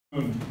I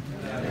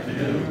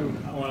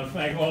want to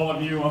thank all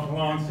of you up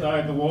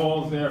alongside the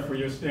walls there for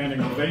your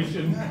standing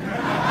ovation.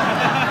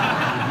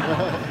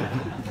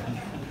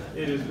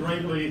 It is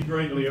greatly,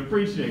 greatly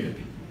appreciated.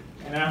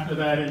 And after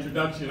that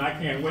introduction, I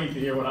can't wait to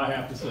hear what I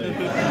have to say.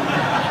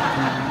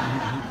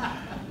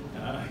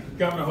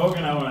 Governor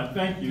Hogan, I want to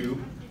thank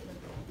you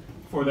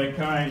for that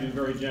kind and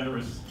very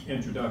generous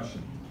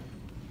introduction,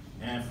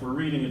 and for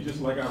reading it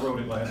just like I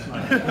wrote it last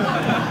night.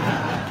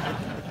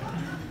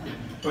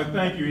 But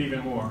thank you even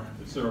more,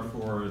 sir,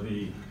 for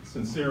the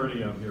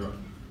sincerity of your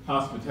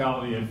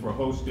hospitality and for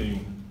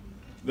hosting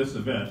this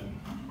event.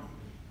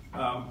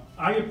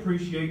 I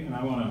appreciate, and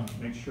I want to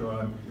make sure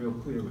I'm real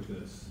clear with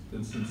this,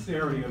 the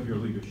sincerity of your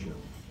leadership.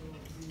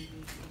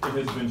 It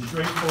has been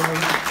straightforward.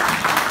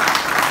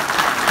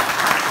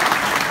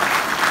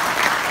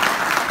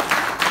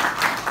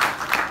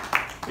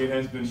 It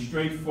has been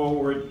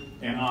straightforward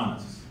and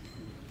honest.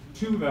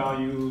 Two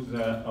values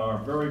that are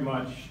very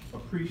much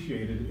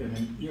appreciated in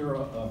an era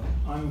of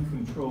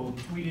uncontrolled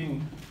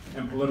tweeting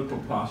and political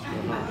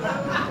posturing.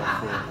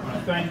 I want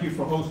to thank you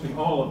for hosting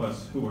all of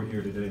us who are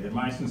here today, and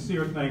my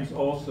sincere thanks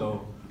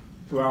also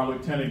to our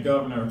Lieutenant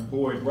Governor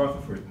Boyd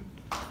Rutherford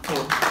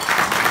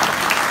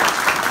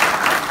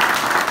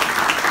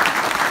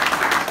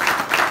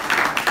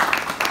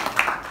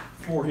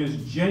for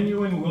his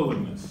genuine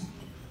willingness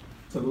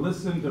to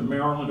listen to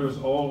Marylanders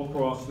all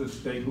across this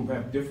state who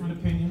have different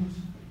opinions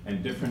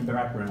and different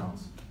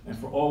backgrounds, and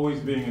for always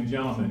being a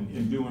gentleman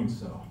in doing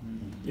so.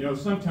 You know,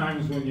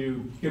 sometimes when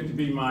you get to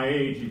be my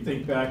age, you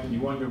think back and you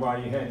wonder why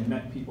you hadn't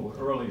met people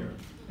earlier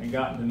and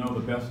gotten to know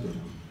the best of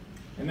them.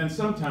 And then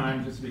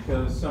sometimes it's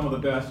because some of the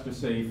best are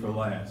saved for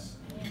last.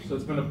 So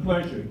it's been a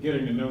pleasure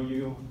getting to know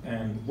you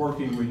and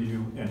working with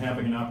you and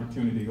having an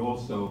opportunity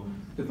also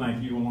to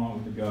thank you along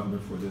with the governor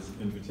for this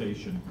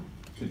invitation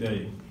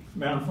today.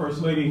 Madam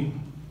First Lady,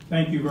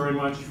 thank you very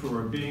much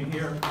for being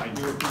here. I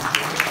do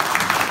appreciate it.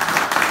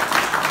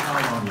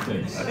 How long it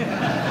takes. I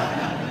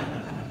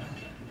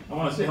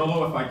want to say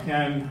hello, if I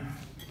can,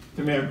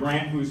 to Mayor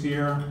Grant, who's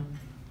here.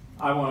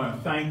 I want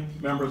to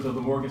thank members of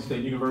the Morgan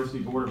State University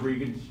Board of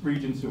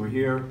Regents who are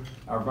here,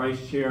 our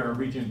Vice Chair,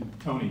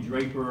 Regent Tony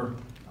Draper,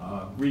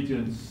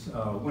 Regents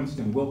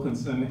Winston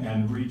Wilkinson,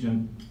 and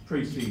Regent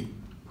Tracy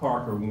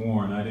Parker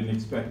Warren. I didn't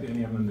expect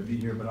any of them to be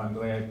here, but I'm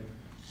glad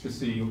to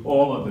see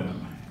all of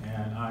them.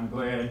 And I'm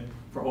glad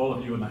for all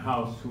of you in the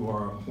House who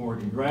are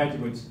Morgan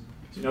graduates.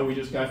 You know, we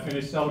just got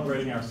finished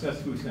celebrating our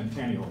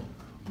sesquicentennial,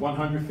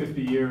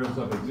 150 years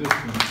of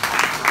existence.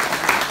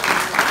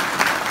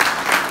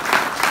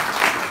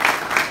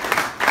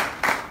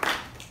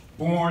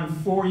 Born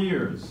 4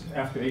 years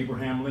after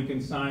Abraham Lincoln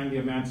signed the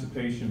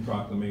Emancipation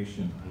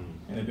Proclamation,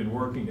 and have been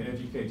working to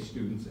educate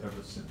students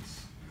ever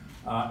since.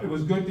 It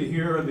was good to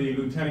hear the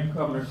Lieutenant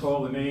Governor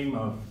call the name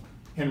of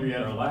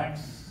Henrietta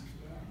Lacks,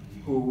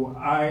 who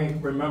I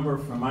remember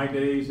from my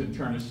days at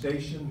Turner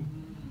Station,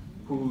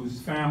 whose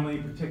family,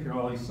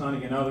 particularly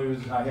Sonny and others,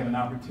 I had an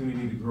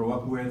opportunity to grow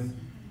up with,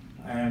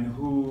 and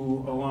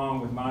who, along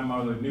with my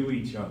mother, knew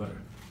each other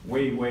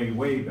way, way,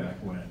 way back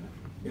when.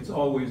 It's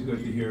always good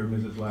to hear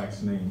Mrs.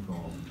 Lack's name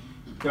called.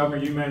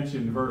 Governor, you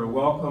mentioned Verta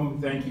Welcome.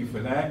 Thank you for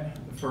that.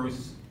 The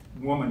first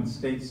woman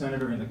state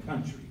senator in the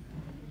country.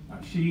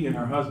 She and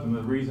her husband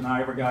are the reason I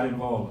ever got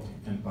involved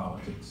in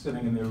politics,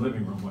 sitting in their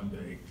living room one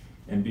day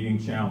and being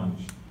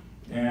challenged.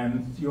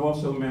 And you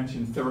also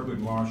mentioned Thurgood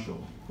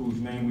Marshall, whose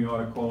name we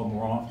ought to call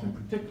more often,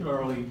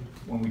 particularly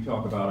when we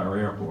talk about our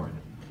airport.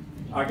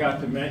 I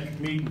got to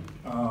meet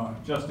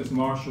Justice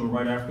Marshall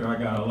right after I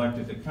got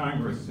elected to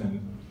Congress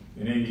in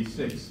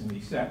 '86, and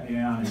he sat me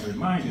down and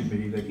reminded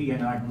me that he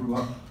and I grew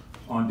up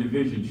on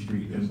Division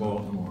Street in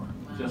Baltimore,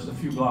 just a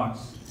few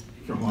blocks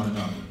from one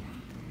another.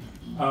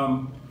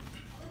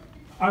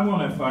 I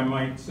want to, if I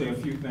might, say a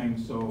few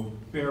things, so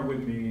bear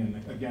with me, and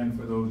again,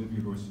 for those of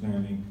you who are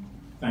standing,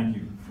 thank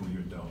you for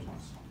your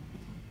indulgence.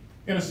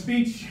 In a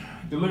speech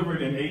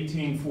delivered in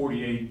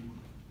 1848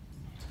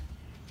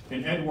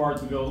 in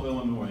Edwardsville,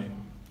 Illinois,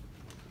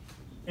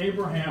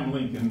 Abraham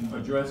Lincoln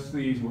addressed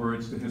these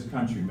words to his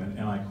countrymen,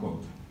 and I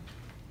quote.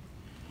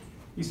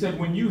 He said,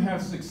 "When you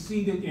have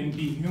succeeded in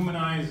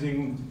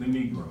dehumanizing the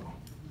Negro,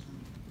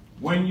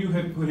 when you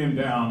have put him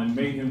down and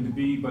made him to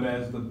be but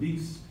as the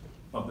beast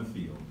of the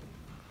field,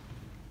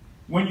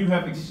 when you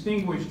have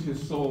extinguished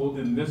his soul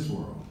in this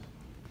world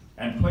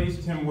and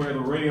placed him where the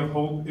ray of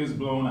hope is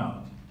blown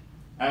out,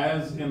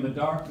 as in the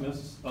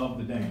darkness of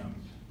the damned,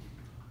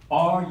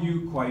 are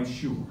you quite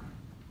sure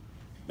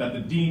that the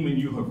demon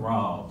you have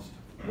roused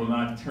will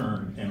not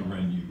turn and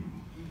rend you?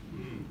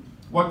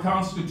 What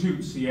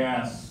constitutes," he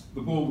asked,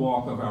 "the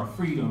bulwark of our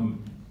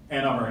freedom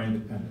and of our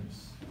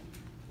independence?"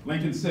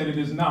 Lincoln said, "It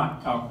is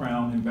not our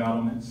crowned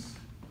embattlements.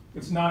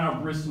 It's not our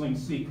bristling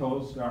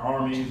seacoast, our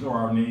armies, or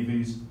our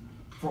navies,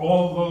 for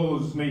all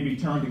those may be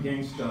turned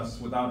against us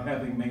without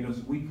having made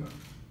us weaker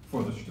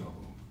for the struggle.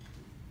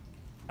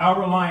 Our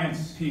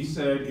reliance," he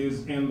said,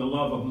 "is in the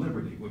love of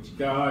liberty, which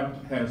God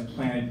has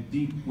planted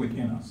deep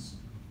within us.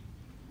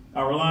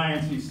 Our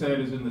reliance," he said,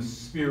 "is in the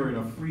spirit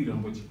of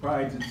freedom, which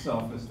prides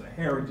itself as the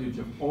heritage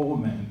of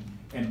old men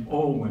and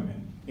all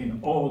women in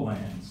all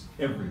lands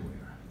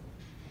everywhere.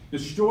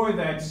 Destroy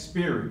that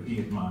spirit, he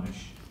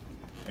admonished,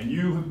 and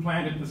you have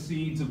planted the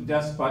seeds of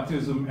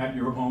despotism at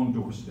your own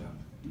doorstep.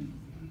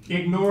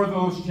 Ignore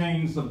those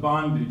chains of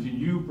bondage, and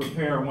you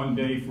prepare one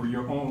day for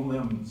your own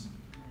limbs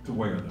to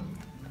wear them.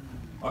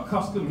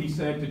 Accustomed, he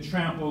said, to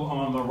trample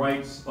on the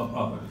rights of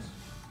others,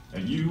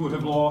 and you would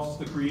have lost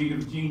the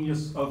creative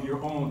genius of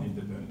your own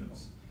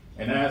independence,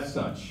 and as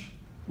such,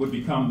 would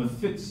become the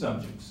fit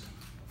subjects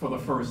for the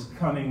first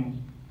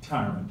cunning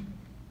tyrant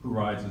who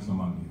rises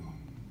among you.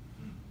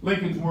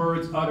 Lincoln's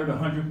words, uttered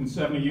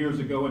 170 years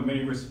ago, in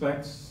many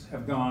respects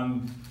have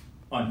gone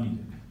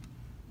unheeded.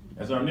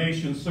 As our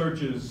nation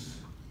searches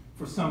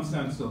for some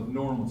sense of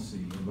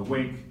normalcy in the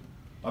wake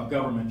of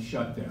government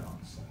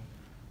shutdowns,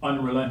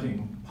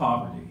 unrelenting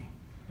poverty,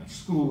 and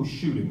school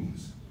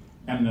shootings,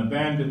 and an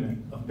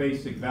abandonment of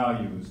basic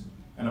values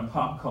and a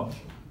pop culture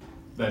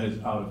that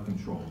is out of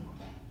control.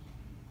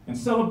 In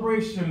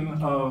celebration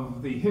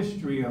of the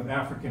history of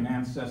African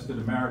ancestor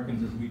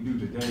Americans as we do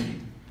today,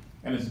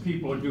 and as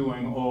people are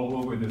doing all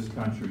over this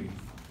country,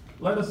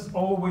 let us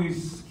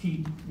always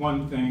keep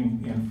one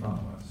thing in front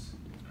of us,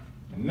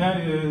 and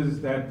that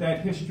is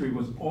that history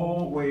was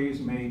always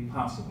made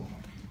possible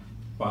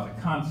by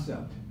the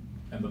concept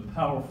and the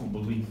powerful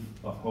belief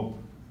of hope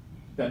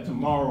that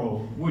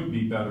tomorrow would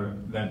be better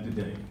than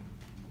today,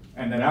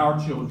 and that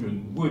our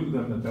children would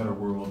live in a better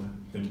world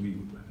than we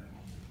would live in.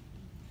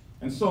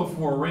 And so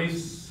for a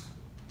race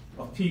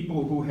of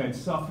people who had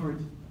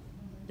suffered,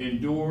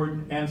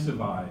 endured, and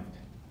survived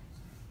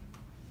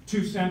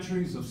 2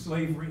 centuries of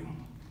slavery,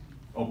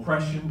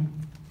 oppression,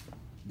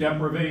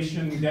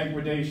 deprivation,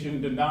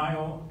 degradation,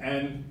 denial,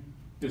 and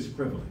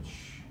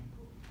disprivilege,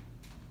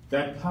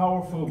 that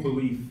powerful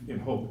belief in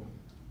hope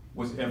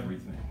was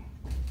everything.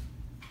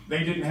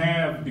 They didn't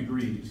have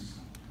degrees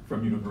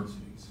from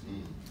universities.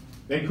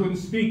 They couldn't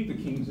speak the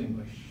King's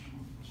English.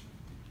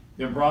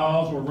 Their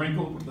brows were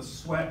wrinkled with the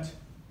sweat,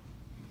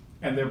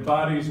 and their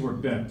bodies were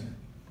bent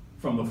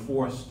from the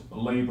forced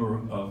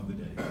labor of the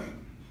day.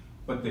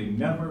 But they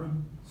never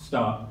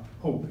stopped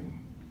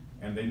hoping,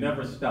 and they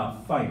never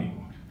stopped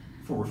fighting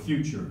for a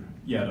future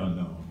yet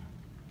unknown.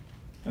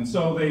 And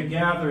so they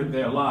gathered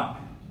their lot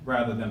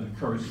rather than to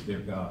curse their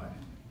God.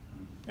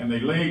 And they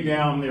laid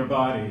down their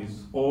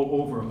bodies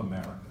all over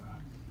America.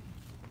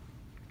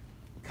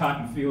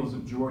 Cotton fields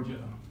of Georgia,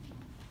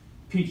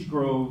 peach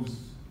groves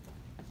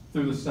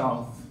through the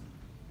South,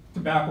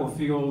 tobacco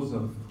fields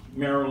of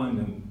Maryland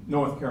and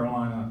North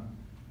Carolina.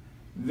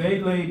 They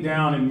laid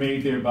down and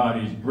made their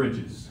bodies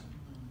bridges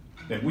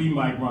that we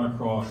might run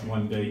across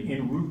one day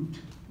en route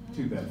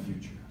to that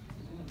future.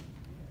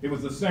 It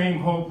was the same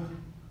hope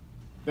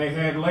they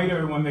had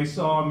later when they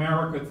saw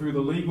America through the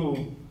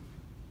legal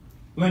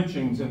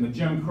lynchings in the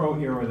Jim Crow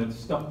era that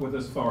stuck with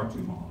us far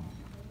too long,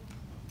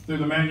 through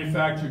the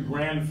manufactured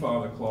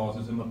grandfather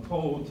clauses and the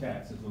poll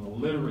taxes and the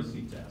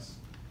literacy tests,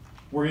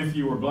 where if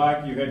you were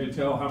black, you had to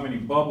tell how many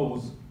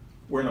bubbles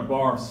were in a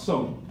bar of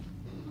soap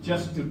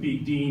just to be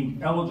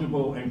deemed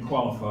eligible and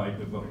qualified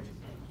to vote.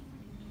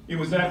 It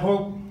was that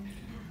hope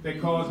that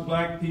caused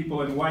black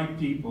people and white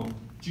people,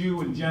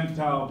 Jew and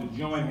Gentile, to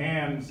join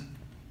hands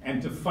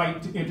and to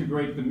fight to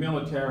integrate the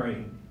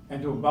military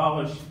and to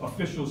abolish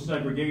official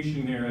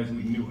segregation there as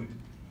we knew it,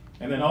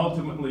 and then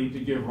ultimately to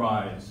give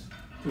rise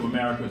to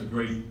America's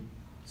great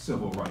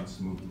civil rights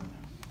movement.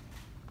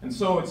 And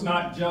so it's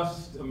not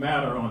just a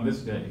matter on this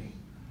day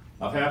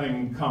of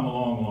having come a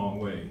long, long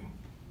way.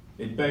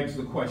 It begs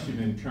the question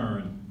in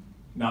turn,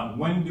 not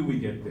when do we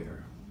get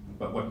there,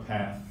 but what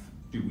path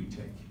do we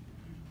take?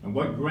 And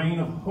what grain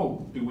of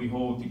hope do we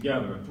hold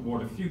together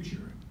toward a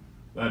future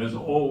that is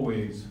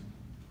always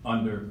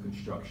under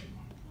construction?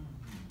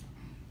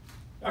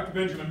 Dr.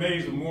 Benjamin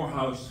Mays of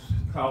Morehouse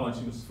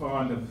College was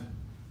fond of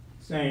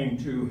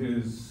saying to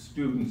his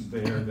students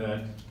there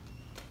that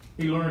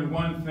he learned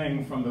one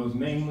thing from those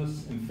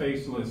nameless and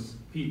faceless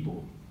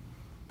people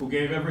who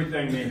gave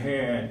everything they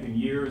had in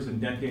years and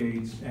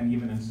decades and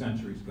even in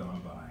centuries gone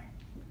by.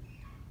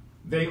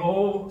 They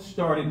all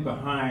started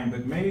behind,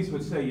 but Mays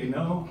would say, you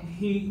know,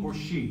 he or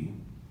she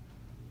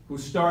who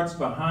starts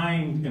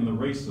behind in the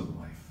race of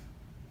life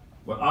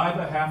will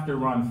either have to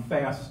run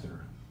faster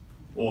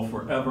or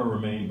forever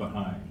remain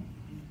behind.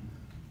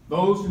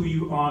 Those who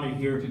you honor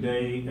here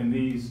today in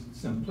these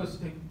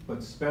simplistic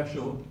but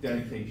special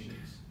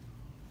dedications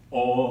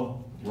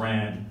all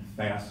ran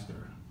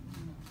faster,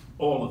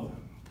 all of them.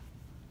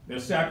 Their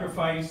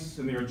sacrifice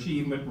and their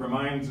achievement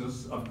reminds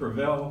us of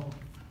Crevel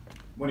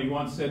when he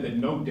once said that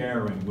no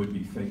daring would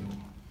be fatal.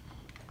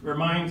 It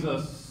reminds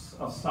us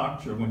of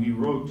Sartre when he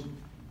wrote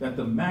that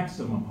the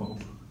maximum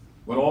hope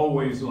would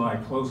always lie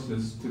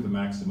closest to the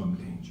maximum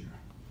danger.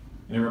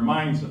 And it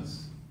reminds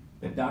us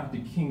that Dr.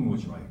 King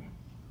was right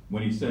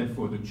when he said,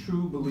 for the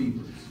true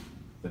believers,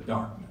 the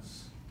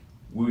darkness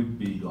would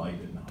be light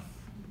enough.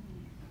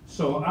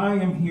 So I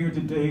am here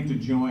today to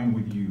join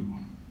with you,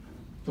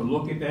 to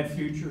look at that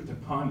future, to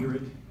ponder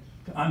it,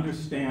 to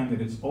understand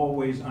that it's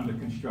always under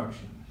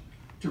construction,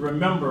 to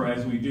remember,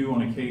 as we do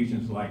on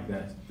occasions like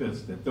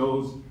this, that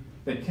those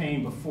that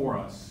came before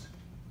us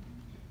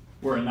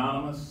were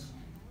anonymous,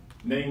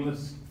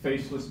 nameless,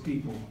 faceless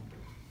people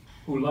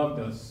who loved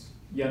us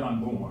yet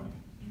unborn,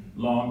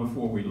 long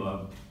before we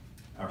loved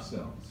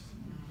ourselves.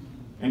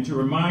 And to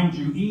remind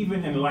you,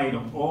 even in light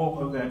of all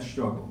of that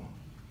struggle,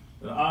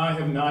 that I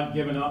have not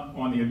given up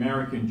on the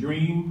American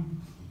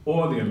dream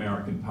or the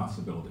American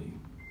possibility,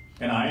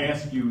 and I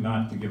ask you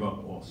not to give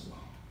up also.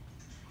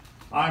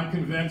 I'm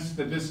convinced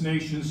that this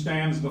nation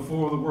stands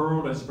before the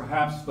world as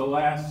perhaps the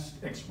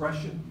last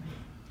expression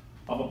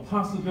of a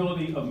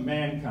possibility of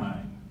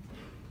mankind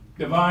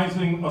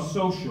devising a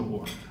social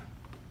order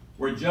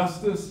where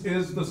justice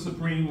is the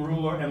supreme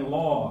ruler and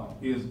law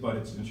is but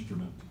its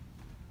instrument,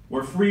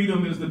 where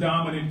freedom is the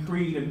dominant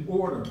creed and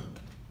order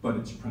but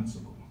its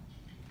principle,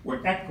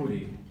 where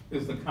equity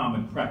is the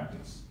common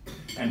practice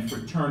and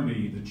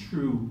fraternity the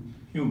true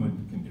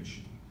human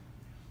condition.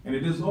 And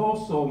it is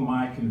also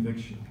my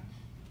conviction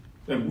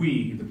that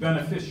we, the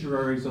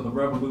beneficiaries of the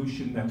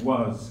revolution that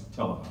was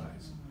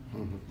televised,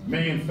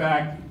 may in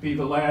fact be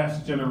the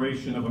last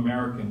generation of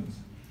Americans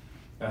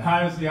that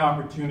has the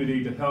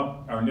opportunity to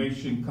help our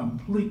nation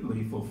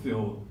completely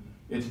fulfill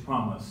its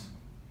promise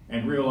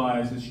and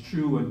realize its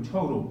true and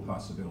total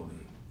possibility.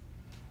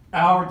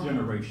 Our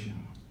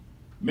generation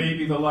may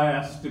be the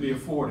last to be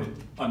afforded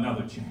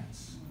another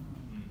chance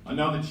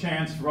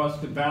for us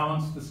to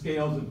balance the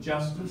scales of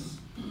justice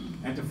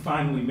and to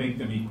finally make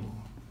them equal.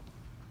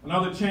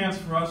 Another chance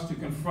for us to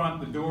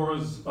confront the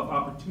doors of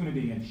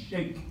opportunity and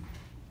shake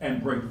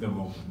and break them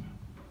open.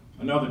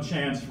 Another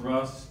chance for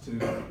us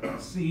to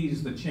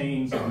seize the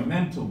chains of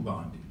mental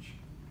bondage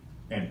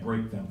and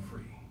break them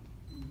free.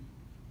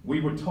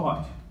 We were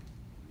taught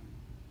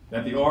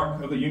that the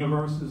arc of the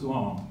universe is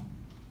long,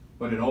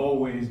 but it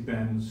always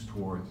bends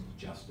towards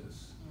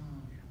justice.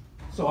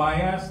 So I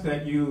ask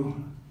that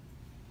you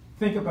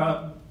think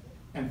about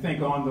and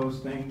think on those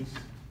things,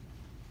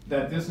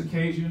 that this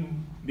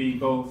occasion be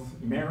both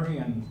merry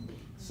and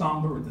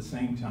somber at the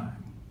same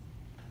time,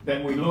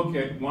 that we look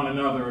at one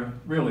another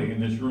really in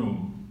this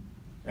room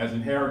as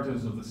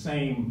inheritors of the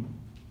same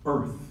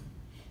earth,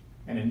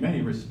 and in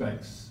many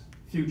respects,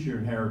 future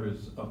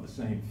inheritors of the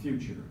same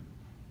future,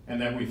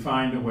 and that we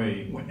find a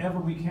way, whenever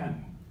we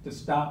can, to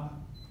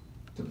stop,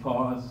 to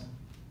pause,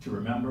 to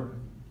remember,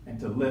 and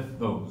to lift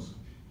those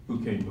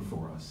who came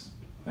before us.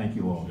 Thank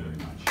you all very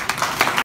much.